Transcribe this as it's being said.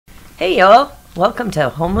Hey y'all, welcome to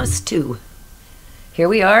Homeless 2. Here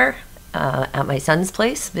we are at my son's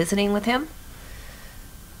place visiting with him.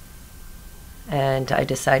 And I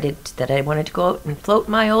decided that I wanted to go out and float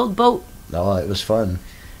my old boat. Oh, it was fun.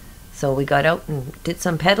 So we got out and did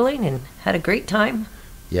some pedaling and had a great time.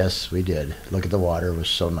 Yes, we did. Look at the water. It was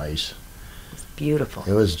so nice. It's beautiful.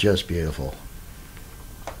 It was just beautiful.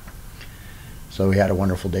 So we had a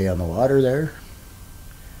wonderful day on the water there.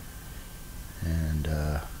 And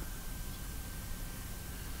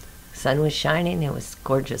Sun was shining. It was a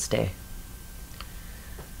gorgeous day.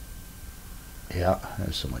 yeah, it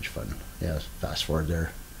was so much fun. Yeah, fast forward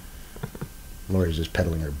there. Lori's just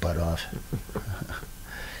pedaling her butt off.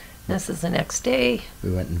 This is the next day.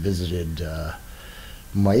 We went and visited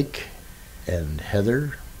Mike and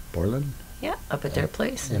Heather Borland. Yeah, up at their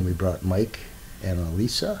place. And we brought Mike and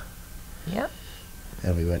Elisa. Yeah.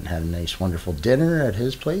 And we went and had a nice, wonderful dinner at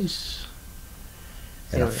his place.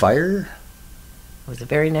 And They a were- fire. It was a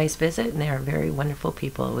very nice visit, and they are very wonderful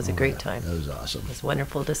people. It was a great time. That was awesome. It was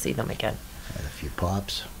wonderful to see them again. Had a few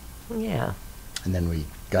pops. Yeah. And then we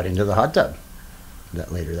got into the hot tub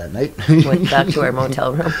later that night. Went back to our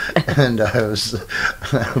motel room. And I was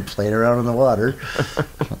playing around in the water.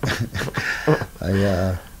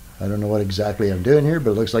 I don't know what exactly I'm doing here,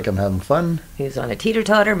 but it looks like I'm having fun. He was on a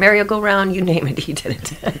teeter-totter, merry-go-round, you name it, he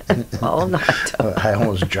did it. All in the hot tub. I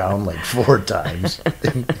almost drowned like 4 times.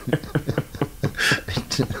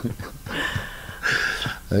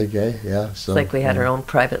 Okay, yeah. So It's like we had our own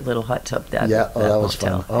private little hot tub. That was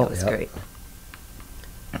motel. fun. Oh, That was yeah. great.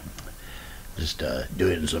 Just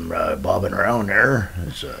doing some bobbing around there.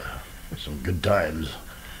 It's some good times.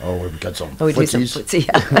 Oh, we've got some Oh, we do some footsies. footsie,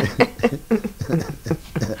 yeah.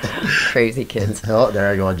 Crazy kids. Oh, there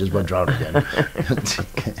I go. I just went drown again.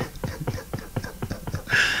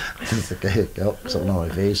 It's okay. Oh, something on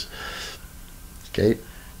my face. Okay.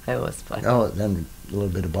 That was fun. Oh, then a little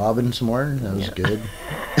bit of bobbing some more. That was good.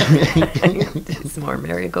 Some more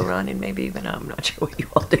merry-go-round, and maybe even, I'm not sure what you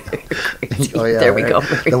all do. You're crazy. Oh, yeah, There we right. go.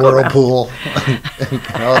 The merry-go-round. whirlpool.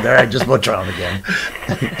 Oh, there I just went drown again.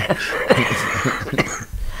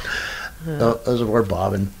 Oh, those more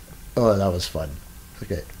bobbing. Oh, that was fun.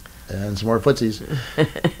 Okay. And some more footsies.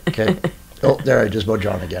 Okay. Oh, there I just went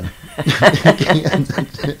drown again.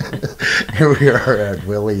 Here we are at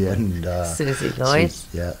Willie and Susie Lloyd.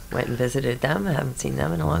 Yeah. Went and visited them. I haven't seen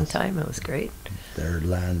them in a long time. It was great. Their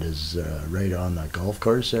land is right on the golf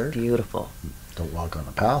course there. Beautiful. Don't walk on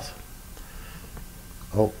the path.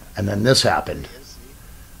 Oh, and then this happened.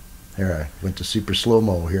 Here, I went to super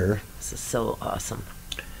slow-mo here. This is so awesome.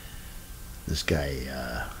 This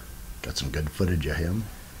guy got some good footage of him.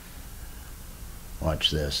 Watch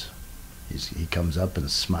this. He comes up and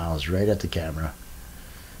smiles right at the camera.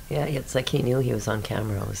 Yeah, it's like he knew he was on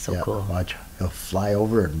camera. It was so Yeah, cool. Watch. He'll fly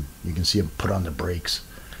over and you can see him put on the brakes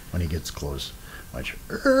when he gets close. Watch.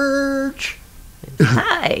 Urge.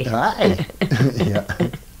 Hi. Hi. Yeah.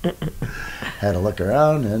 Had a look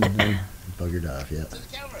around and buggered off. Yeah.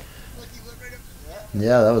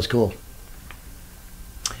 Yeah, that was cool.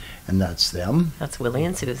 And that's them. That's Willie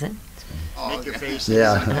and Susan. Make your face.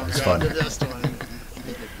 Yeah, it's fun.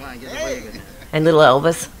 And little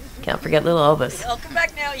Elvis. Can't forget little Elvis. Welcome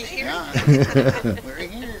back now, you hear? We're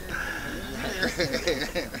here.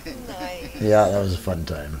 Nice. Yeah, that was a fun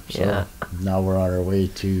time. So Yeah. now we're on our way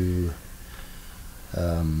to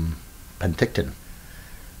Penticton.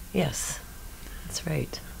 Yes, that's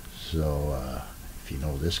right. So if you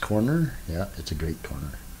know this corner, yeah, it's a great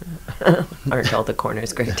corner. Aren't all the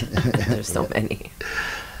corners great? There's so many.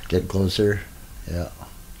 Get closer. Yeah.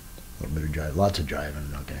 A little bit of drive. Lots of driving.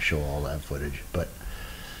 I'm not going to show all that footage. But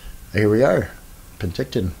here we are.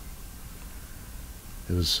 Penticton.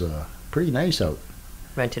 It was pretty nice out.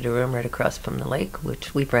 Rented a room right across from the lake,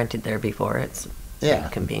 which we've rented there before. It's Yeah. a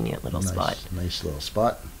convenient little spot. Nice little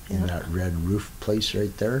spot in Yeah. that red roof place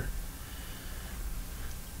right there.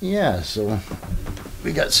 Yeah, so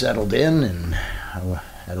we got settled in and I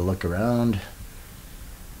had a look around.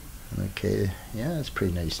 Okay, yeah, it's a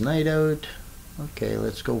pretty nice night out. Okay,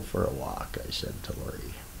 let's go for a walk, I said to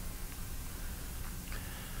Lori.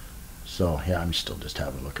 So, yeah, I'm still just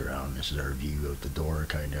having a look around. This is our view out the door,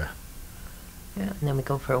 kind of. Yeah, and then we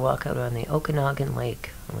go for a walk out on the Okanagan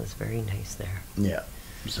Lake. It was very nice there. Yeah,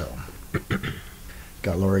 so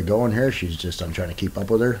got Lori going here. I'm trying to keep up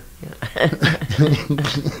with her. Yeah.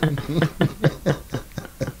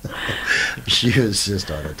 She was just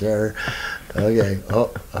on it there. Okay.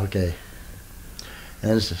 Oh, okay.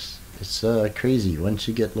 And it's crazy. Once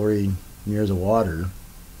you get Lori near the water,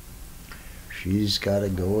 she's got to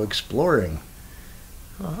go exploring.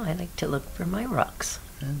 Well, I like to look for my rocks.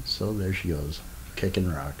 And so there she goes,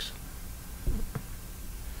 kicking rocks.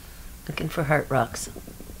 Looking for heart rocks.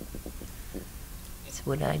 That's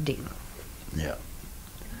what I do. Yeah.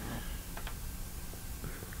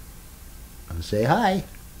 And say hi.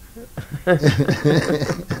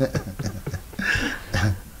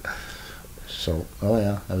 So, oh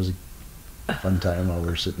yeah, that was a fun time while we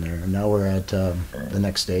were sitting there. And now we're at the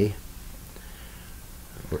next day.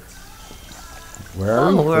 Where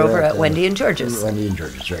are we? We're over at Wendy and George's. Wendy and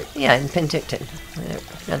George's, right. Yeah, in Penticton.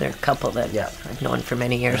 Another couple that I've known for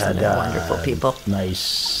many years, and they're wonderful people.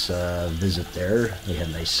 Nice visit there. They had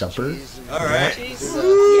a nice supper. All right.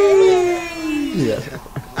 Yeah.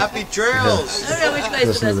 Happy trails. I don't know which guy's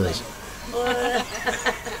Listen to the this. best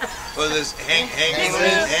Oh, this hang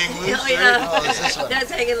loose. Oh, yeah. Oh, is this one? That's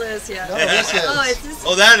hanging loose, yeah. No, this is. Oh, it's this.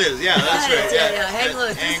 Oh, that is. Yeah, that's That right. is, yeah. Hang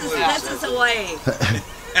loose. Hang loose. This is Hawaii.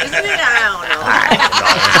 Isn't it? I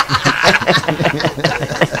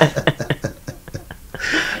don't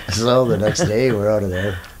know. So the next day we're out of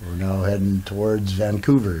there. We're now heading towards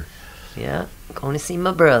Vancouver. Yeah, going to see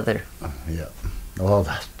my brother. Yeah. Oh,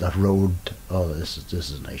 that road. Oh, this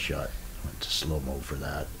is a nice shot. Went to slow-mo for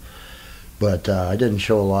that. But I didn't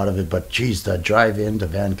show a lot of it. But geez, the drive into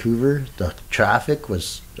Vancouver, the traffic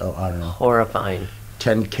was, I don't know, Horrifying.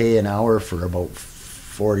 10K an hour for about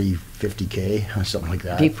 40, 50K, or something like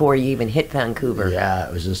that. Before you even hit Vancouver. Yeah,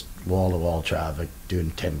 it was just wall-to-wall traffic doing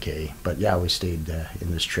 10K. But yeah, we stayed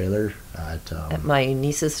in this trailer at My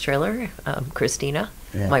niece's trailer, Christina,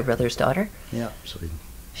 Yeah. my brother's daughter. yeah, so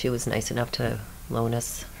She was nice enough to loan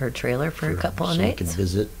us her trailer for a couple of so we could nights.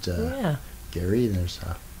 visit Yeah, Gary. There's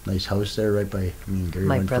a nice house there right by me and Gary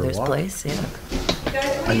my went for a brother's walk. place.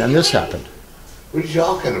 Yeah. And then this happened. What are you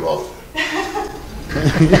talking about?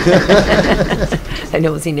 A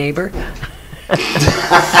nosy neighbor.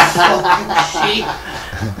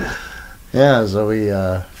 Yeah, so we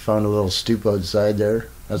found a little stoop outside there.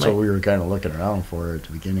 That's what Right. we were kind of looking around for at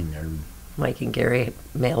the beginning there. Mike and Gary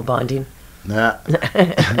male bonding, Nah.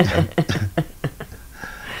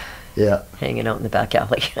 Yeah, hanging out in the back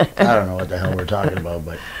alley. I don't know what the hell we're talking about,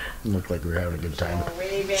 but it looked like we were having a good time.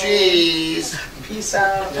 Jeez. Peace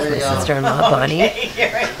out. There My you go. sister-in-law Bonnie.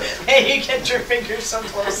 Hey, you get your fingers so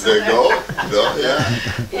close. There you go. No, yeah.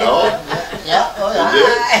 No. Yeah, oh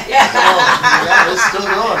Yeah. yeah, it's still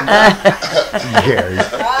going. Gary.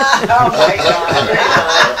 Oh my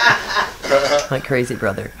God. My crazy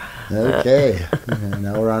brother. Okay,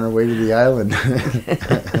 now we're on our way to the island.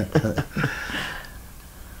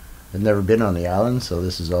 I've never been on the island, so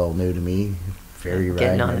this is all new to me. Ferry ride.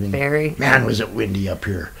 Getting and on a everything. ferry. Man, was it windy up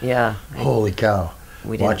here. Yeah. Holy cow.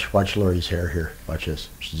 We did. Watch Lori's hair here. Watch this.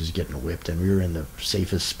 She's just getting whipped, and we were in the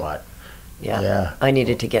safest spot. Yeah. Yeah. I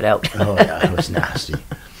needed to get out. Oh, yeah, it was nasty.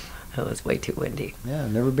 It was way too windy. Yeah,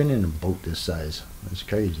 I've never been in a boat this size. It's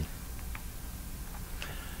crazy.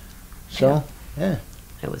 So, yeah,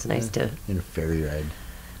 It was nice to. in a ferry ride.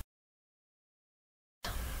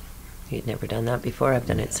 You'd never done that before. I've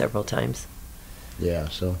done it several times. Yeah,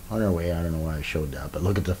 so on our way, I don't know why I showed that, but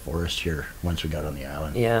look at the forest here once we got on the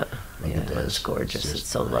island. Yeah. Look Yeah. at It was this. gorgeous. It's It's,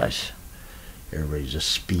 just so nice. lush. Everybody's just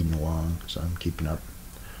speeding along, so I'm keeping up.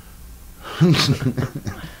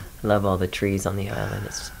 Love all the trees on the island.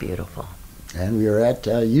 It's just beautiful. And we are at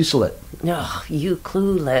Uselet. Oh, you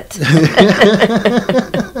clueless.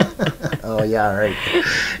 Oh, yeah, right.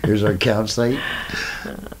 Here's our campsite.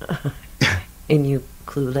 And you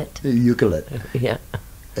clueless. Eucalypt. Yeah.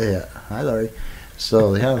 Yeah. Hi, Laurie.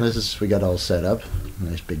 So, yeah, we got all set up.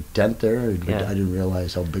 Nice big tent there. Yeah. I didn't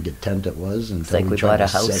realize how big a tent it was until like we tried bought a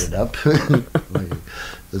to house. set it up. Like,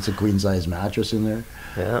 that's a queen-size mattress in there.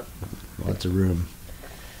 Yeah. Lots of room.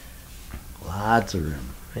 Lots of room.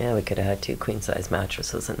 Yeah, we could have had 2 queen-size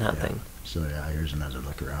mattresses and nothing. So, yeah, here's another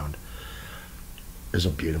look around. It's a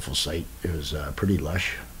beautiful site. It was pretty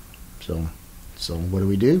lush. So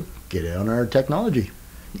what do? Get on our technology.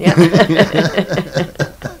 Yeah.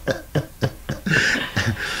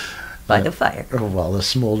 By the fire. Oh, well, the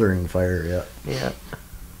smoldering fire, yeah.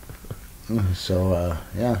 Yeah. So,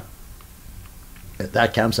 yeah.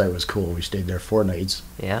 That campsite was cool. We stayed there 4 nights.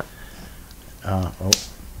 Yeah.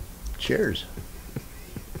 Cheers.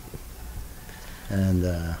 And,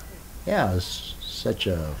 yeah, it was such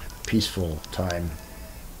a peaceful time.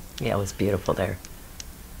 Yeah, it was beautiful there.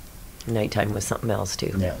 Nighttime was something else,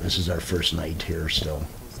 too. Yeah, this is our first night here still.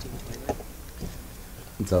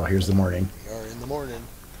 So here's the morning. We are in the morning.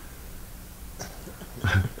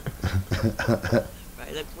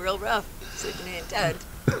 Right, look real rough, sleeping in a tent.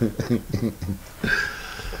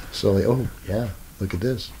 So, oh, yeah, look at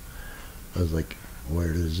this. I was like,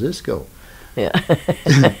 where does this go? Yeah.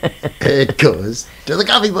 It goes to the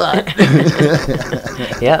coffee pot.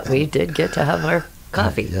 Yeah, we did get to have our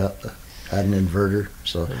coffee. Yeah. had an inverter.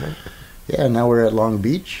 So, yeah, now we're at Long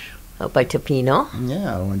Beach. Out by Topino.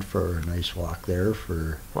 Yeah, I went for a nice walk there.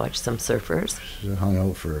 Watch some surfers. Hung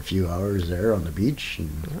out for a few hours there on the beach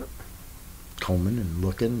and combing and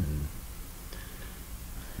looking. And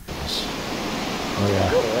oh, yeah.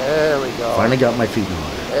 There we go. Finally got my feet in the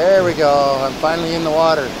water. There we go. I'm finally in the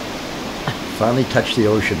water. Finally touched the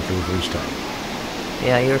ocean for the first time.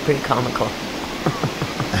 Yeah, you were pretty comical.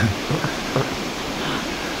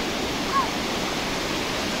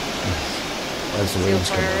 As the See how waves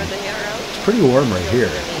far come in. they are out? It's pretty warm right here.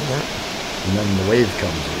 Yeah. And then the wave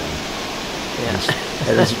comes in. Yeah.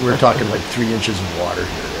 And we're talking like 3 inches of water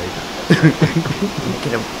here, right? You're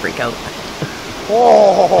gonna freak out.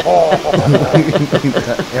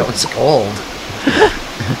 It was cold.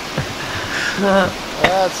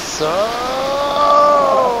 That's so. A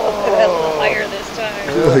little higher this time.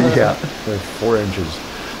 Yeah, like 4 inches.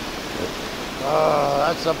 Oh,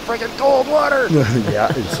 that's some freaking cold water. Yeah,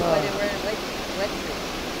 But we're like wet.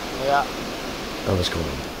 Yeah. that was cold.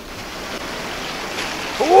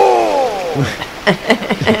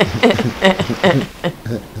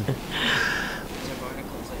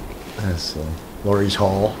 That's Lori's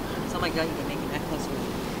Hall. Something like that, you can make a necklace with.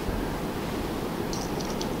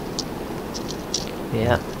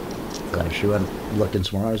 Yeah. So she went looking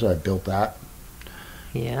some more, so I built that.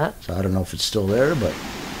 Yeah. So I don't know if it's still there, but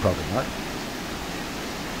probably not.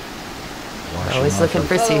 Washing Always off looking the-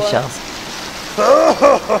 for seashells.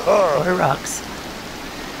 Or rocks.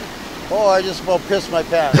 Oh, I just about pissed my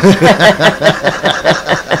pants.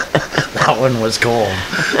 That one was cold.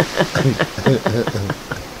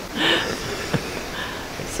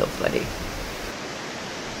 It's so funny.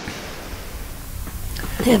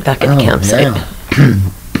 Yeah, back at the campsite. Yeah.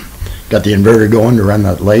 Got the inverter going to run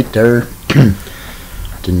that light there.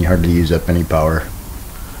 Didn't hardly use up any power.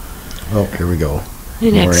 Oh, here we go.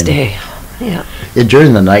 The next Morning. day. Yeah.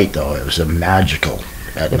 During the night, though, it was magical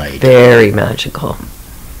at night. Very magical.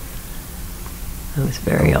 It was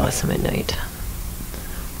very awesome at night.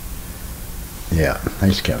 Yeah,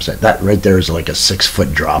 nice campsite. That right there is like a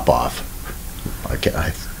 6-foot drop off.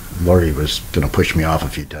 Lori was going to push me off a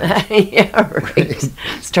few times. Yeah, right. I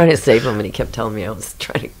was trying to save him, and he kept telling me I was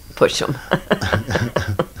trying to push him.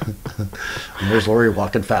 And there's Lori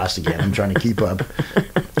walking fast again. I'm trying to keep up.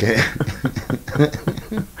 Okay.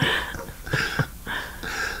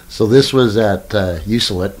 So this was at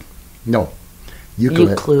Euclid. No, Euclid.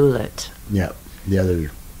 Euclid. Yeah, the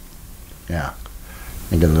other. Yeah.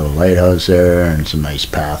 I got a little lighthouse there and some nice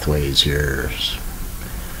pathways here.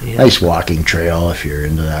 Yeah. Nice walking trail if you're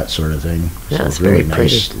into that sort of thing. Yeah, So it's really very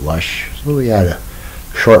nice, pretty. lush. So we had a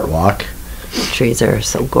short walk. The trees are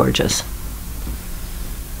so gorgeous.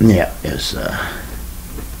 Yeah, it's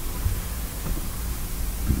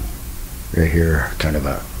right here, kind of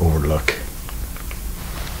a overlook.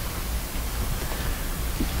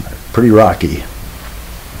 Pretty rocky,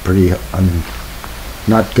 pretty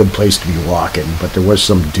not good place to be walking. But there was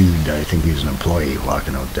some dude, I think he was an employee,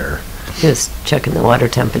 walking out there. He was checking the water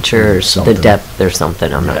temperature, or Something. the depth or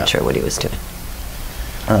something. I'm Yeah. not sure what he was doing.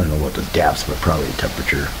 I don't know what the depth, but probably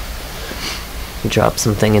temperature. He dropped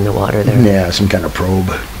something in the water there. Yeah, some kind of probe.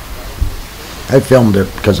 I filmed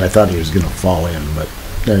it because I thought he was going to fall in, but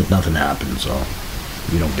nothing happened, so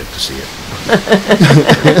you don't get to see it.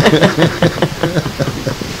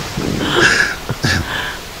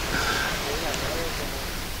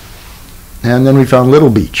 And then we found Little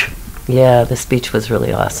Beach, Yeah, this beach was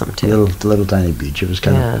really awesome too. little tiny beach. It was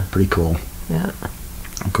kind Yeah. of pretty cool. Yeah.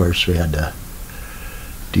 Of course, we had to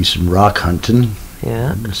do some rock hunting.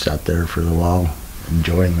 Yeah. We sat there for a while,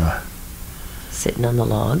 enjoying the. Sitting on the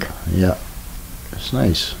log. Yeah, it's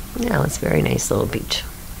nice. Yeah, it's a very nice little beach.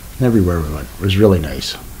 Everywhere we went, it was really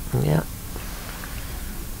nice. Yeah.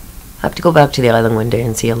 I have to go back to the island one day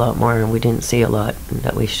and see a lot more, and we didn't see a lot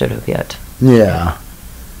that we should have yet. Yeah.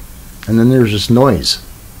 And then there's this noise.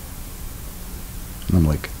 And I'm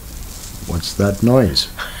like, what's that noise?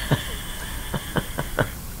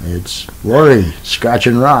 It's Lori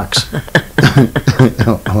scratching rocks.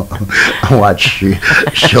 Watch,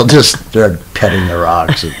 she'll just start petting the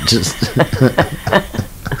rocks. And just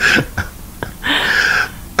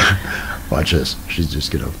watch this. She's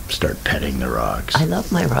just going to start petting the rocks. I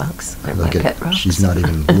love my rocks. They're my Look pet at, rocks. she's not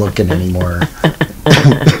even looking anymore.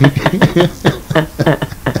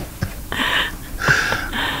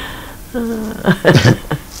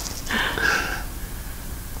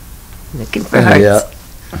 Looking for hearts. Yeah.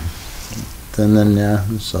 And then, yeah,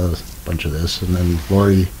 I saw a bunch of this. And then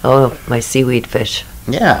Lori, Oh, my seaweed fish.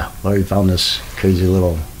 yeah, Lori found this crazy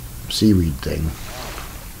little seaweed thing.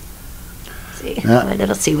 See, Yeah. my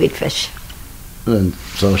little seaweed fish. And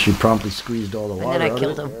so she promptly squeezed all the water then I out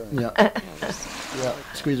killed of him. it. Yeah,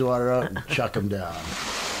 squeeze the water out and chuck him down.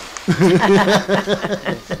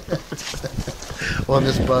 Well,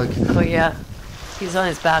 this bug, Oh yeah, he was on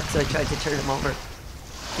his back, so I tried to turn him over,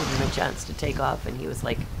 give him a chance to take off, and he was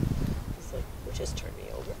like, Well, just turn me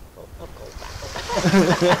over. I'll go back.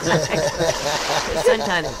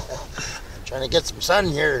 "Suntan," Trying to get some sun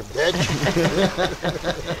here, bitch.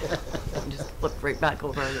 and just flipped right back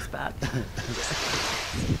over on his back.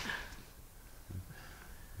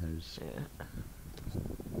 there's,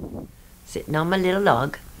 Sitting on my little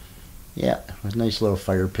log. yeah, a nice little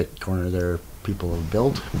fire pit corner there people have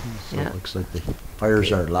built. So Yeah. it looks like the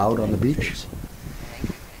fires are loud on the beach.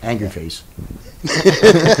 Angry face.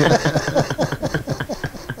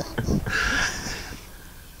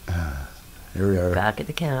 Here we are. Back at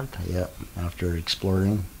the camp. Yep, after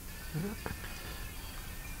exploring.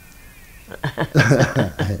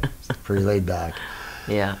 Pretty laid back.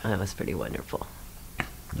 Yeah, that was pretty wonderful.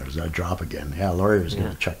 There's that drop again. Yeah, Lori was going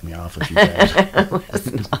Yeah. to check me off a few times. It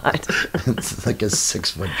was not. It's like a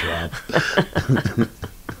 6-foot drop.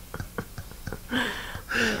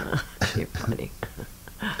 You're funny.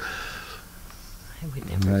 I would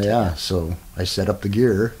never. Yeah, so I set up the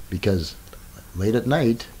gear because late at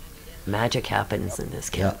night, Magic happens in this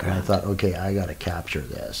yeah, and I campground. thought, okay, I got to capture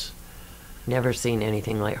this. Never seen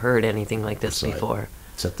anything like, heard anything like this So I before.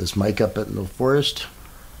 set this mic up in the forest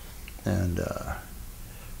and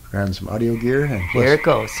ran some audio gear. And Here it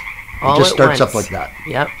goes. it All just at starts once. up like that.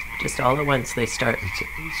 Yep, just all at once they start.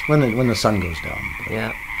 It's when the sun goes down.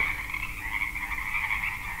 Yeah,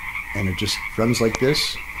 And it just runs like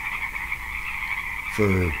this for,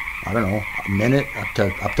 I don't know, a minute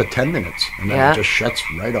up to 10 minutes. And then Yeah. it just shuts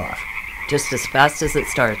right off. just as fast as it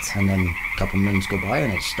starts. And then a couple minutes go by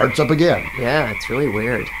and it starts up again. Yeah, it's really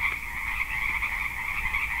weird.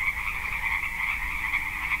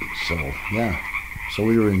 So, yeah. So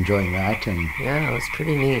we were enjoying that, and it Yeah, it was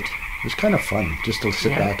pretty neat. was kind of fun just to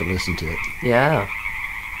sit Yeah. back and listen to it. Yeah.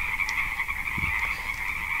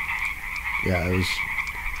 Yeah, it was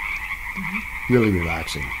really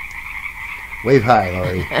relaxing. Wave high,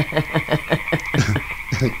 Laurie.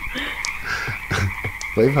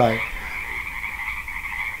 Wave high.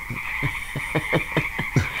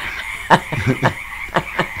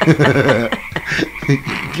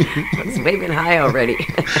 It's waving high already.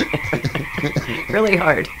 Really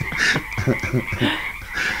hard.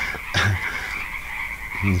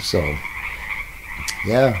 And so,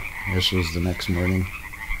 yeah, this was the next morning.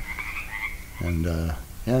 And,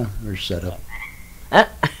 yeah, we're set up. Uh,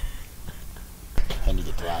 I need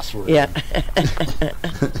to get the last word. yeah.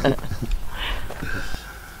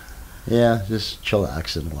 Yeah, just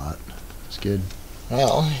chillaxing a lot. It's good.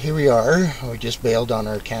 Well, here we are. We just bailed on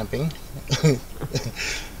our camping.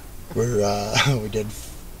 We did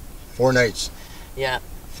 4 nights. Yeah.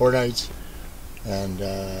 4 nights. And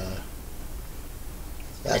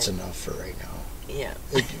that's enough for right now. Yeah.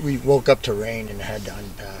 We woke up to rain and had to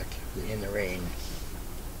unpack in the rain.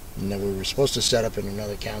 And then we were supposed to set up in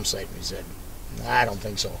another campsite, and we said, I don't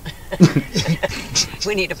think so.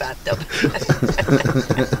 We need a bathtub.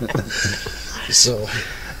 So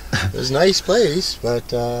it was a nice place,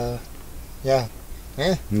 but yeah.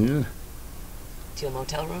 Yeah. To a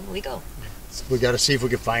motel room we go. We got to see if we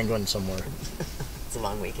can find one somewhere. It's a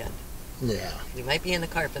long weekend. Yeah. We might be in the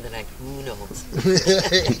car for the night. Who knows?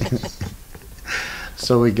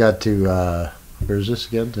 So we got to, where's this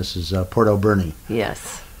again? This is Port Alberni.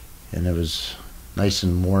 Yes. And it was nice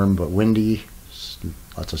and warm but windy.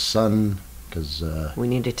 Lots of sun because We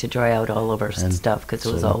needed to dry out all of our And stuff because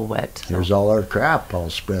it was so all wet. So. here's all our crap all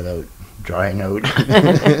spread out, drying out.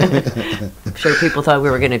 I'm sure people thought we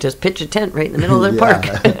were going to just pitch a tent right in the middle of the park.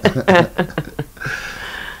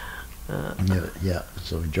 Yeah,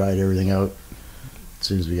 so we dried everything out as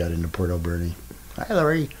soon as we got into Port Alberni. Hi,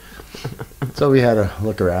 Larry. So we had a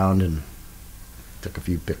look around and took a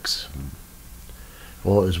few pics.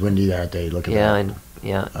 Well, it was windy that day. Look at Yeah, that. and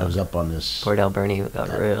yeah. I was up on this Port Alberni got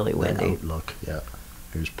really that windy. outlook. Yeah,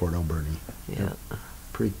 here's Port Alberni. Yeah.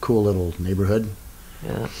 Pretty cool little neighborhood.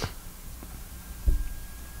 Yeah.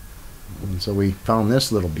 And so we found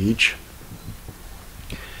this little beach.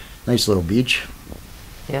 Nice little beach.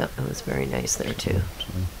 Yeah, it was very nice there too.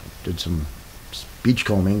 Did some beach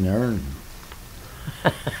combing there and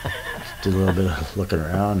did a little bit of looking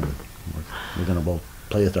around. And we're going to both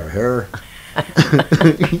play with our hair.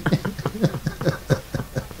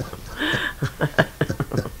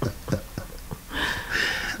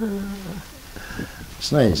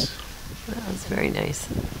 It's nice. That was very nice.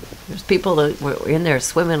 There's people that were in there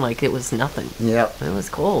swimming like it was nothing. Yeah, It was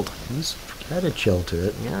cold. it had a chill to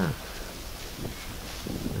it. Yeah.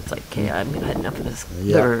 Okay, I've had enough of this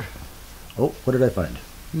Yeah. liver. Oh, what did I find?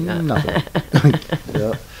 Yeah. Nothing.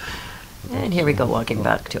 Yeah. And here we go, walking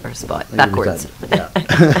back to our spot. Look at Backwards. that.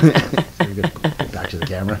 Yeah. There we go. Back to the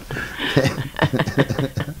camera.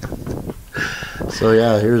 So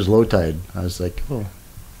yeah, here's low tide. I was like, oh,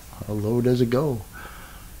 how low does it go?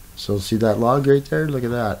 So see that log right there? Look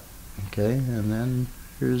at that. Okay, and then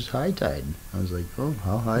here's high tide. I was like, oh,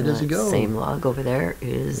 how high does it That go? Same log over there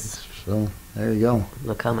is, So there you go.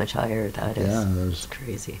 look how much higher that is. Yeah, It's there's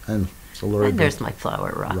crazy. and so Laura And there's my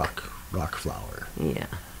flower rock. rock flower. Yeah.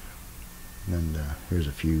 And here's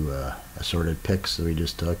a few assorted pics that we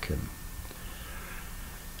just took, and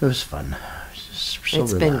it was fun. Just so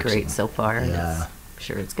It's been relaxing. great so far. And Yeah. I'm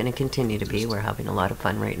sure it's going to continue to be. We're having a lot of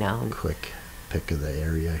fun right now. And Quick pic of the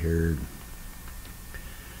area here.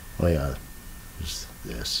 Oh yeah, just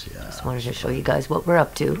this. Yeah. just wanted to show you guys what we're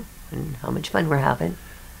up to and how much fun we're having.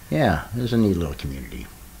 Yeah, it's a neat little community.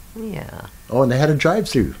 Yeah. Oh, and they had a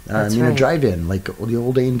drive-through. That's a right. drive-in, like the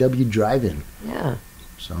old A&W drive-in. Yeah.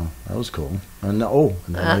 So that was cool. And and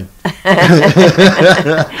then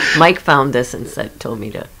Mike found this and told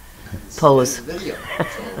me to pose. Video.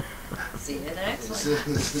 See you in the next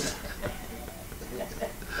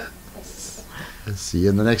one. see you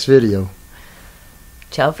in the next video.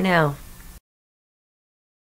 Ciao for now.